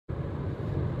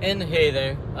And hey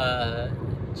there,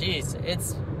 geez,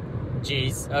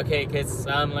 okay, because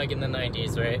I'm like in the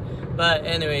 90s, right? But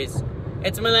anyways,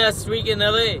 it's my last week in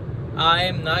LA.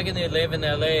 I'm not gonna live in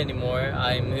LA anymore.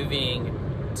 I'm moving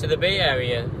to the Bay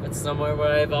Area. It's somewhere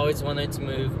where I've always wanted to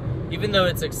move, even though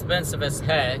it's expensive as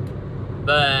heck.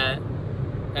 But,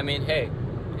 I mean, hey,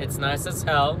 it's nice as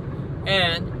hell.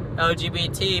 And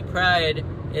LGBT pride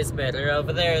is better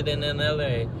over there than in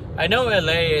LA. I know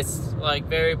LA is like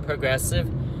very progressive,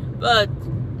 but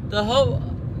the whole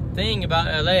thing about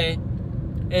LA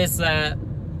is that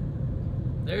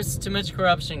there's too much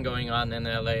corruption going on in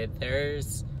LA.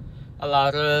 There's a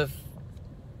lot of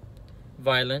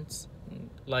violence,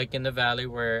 like in the valley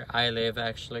where I live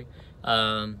actually.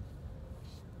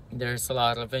 There's a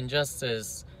lot of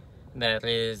injustice that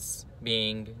is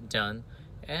being done.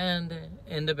 And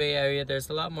in the Bay Area, there's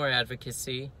a lot more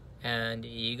advocacy. And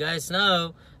you guys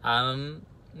know,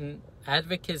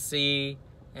 advocacy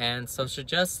and social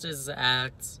justice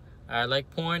acts are like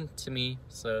porn to me.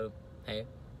 So, hey.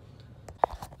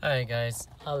 Alright guys,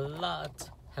 a lot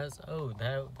has... Oh,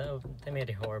 that made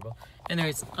it horrible.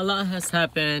 Anyways, a lot has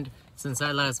happened since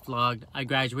I last vlogged. I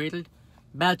graduated.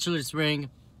 Bachelor's ring.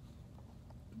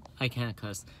 I can't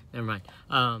cuss. Never mind.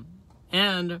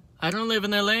 And I don't live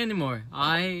in LA anymore.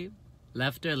 I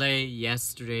left LA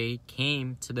yesterday,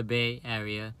 came to the Bay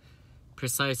Area,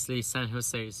 precisely San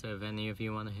Jose, so if any of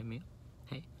you want to hit me up,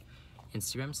 hey,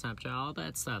 Instagram, Snapchat, all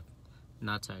that stuff,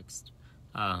 not text.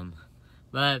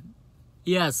 But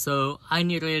yeah, so I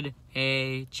needed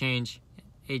a change,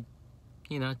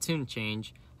 tune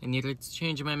change. I needed to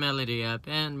change my melody up,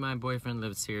 and my boyfriend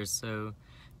lives here, so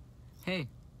hey,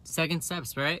 second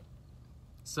steps, right?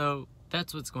 So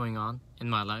that's what's going on in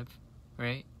my life,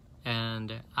 right?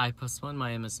 And I postponed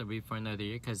my MSW for another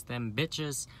year because them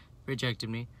bitches rejected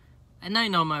me. And I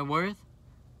know my worth.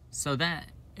 So that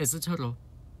is a total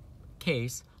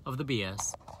case of the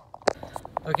BS.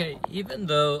 Okay, even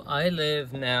though I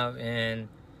live now in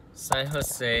San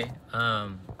Jose,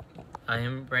 I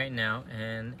am right now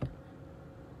in...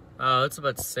 Oh, it's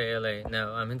about to say LA.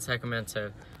 No, I'm in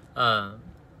Sacramento. And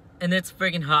it's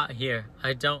freaking hot here.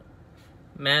 I don't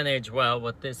manage well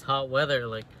with this hot weather.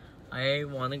 Like, I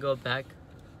want to go back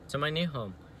to my new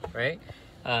home, right?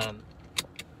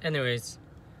 Anyways,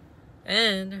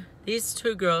 and these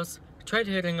two girls tried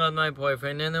hitting on my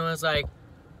boyfriend, and it was like,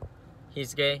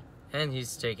 he's gay and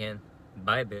he's taken.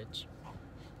 Bye, bitch.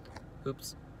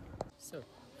 Oops. So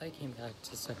I came back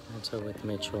to Sacramento with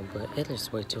Mitchell, but it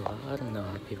is way too hot. I don't know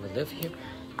how people live here.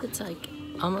 It's like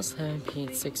almost 7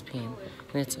 p.m., 6 p.m.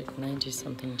 and it's like 90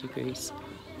 something degrees.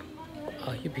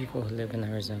 All you people who live in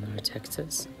Arizona or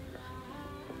Texas,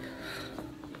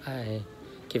 I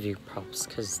give you props,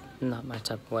 because not my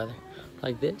type of weather.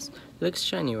 Like this, looks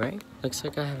shiny, right? Looks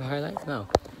like I have a highlight? No,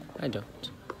 I don't.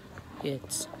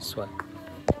 It's sweat.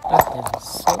 Okay,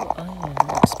 so I am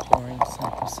exploring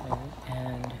San Jose,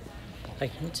 and I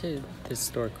came to this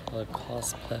store called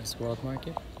Cost Plus World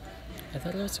Market. I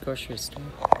thought it was a grocery store.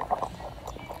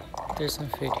 There's no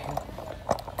food here.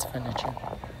 It's furniture.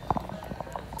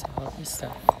 All this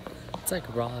stuff. It's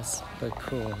like Ross, but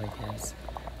cool, I guess.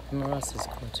 And Ross is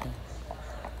cool too.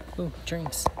 Ooh,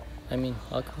 drinks. I mean,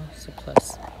 alcohol is a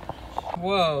plus.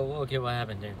 Whoa, okay, what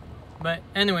happened there? But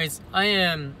anyways,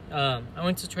 I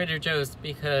went to Trader Joe's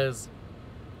because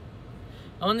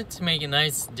I wanted to make a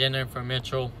nice dinner for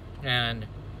Mitchell and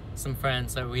some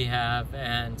friends that we have,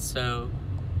 and so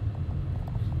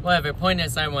whatever, point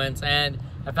is I went and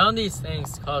I found these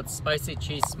things called spicy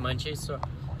cheese munchies, or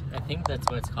I think that's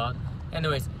what it's called.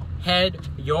 Anyways, head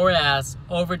your ass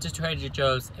over to Trader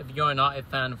Joe's if you're not a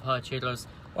fan of hot Cheetos,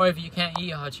 or if you can't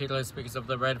eat hot Cheetos because of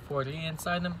the red 40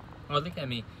 inside them. Oh, look at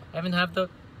me. I even have the,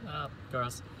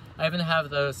 girls. I even have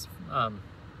those, hot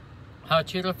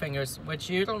Cheeto fingers, which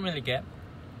you don't really get.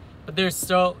 But they're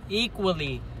still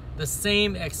equally the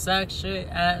same exact shit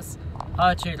as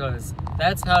hot Cheetos.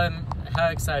 That's how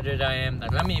excited I am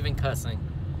that I'm even cussing.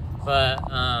 But,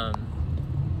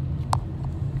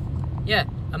 yeah,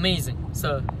 amazing.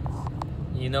 So,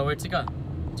 you know where to go.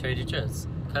 Trader Joe's.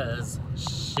 'Cause,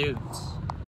 shoot.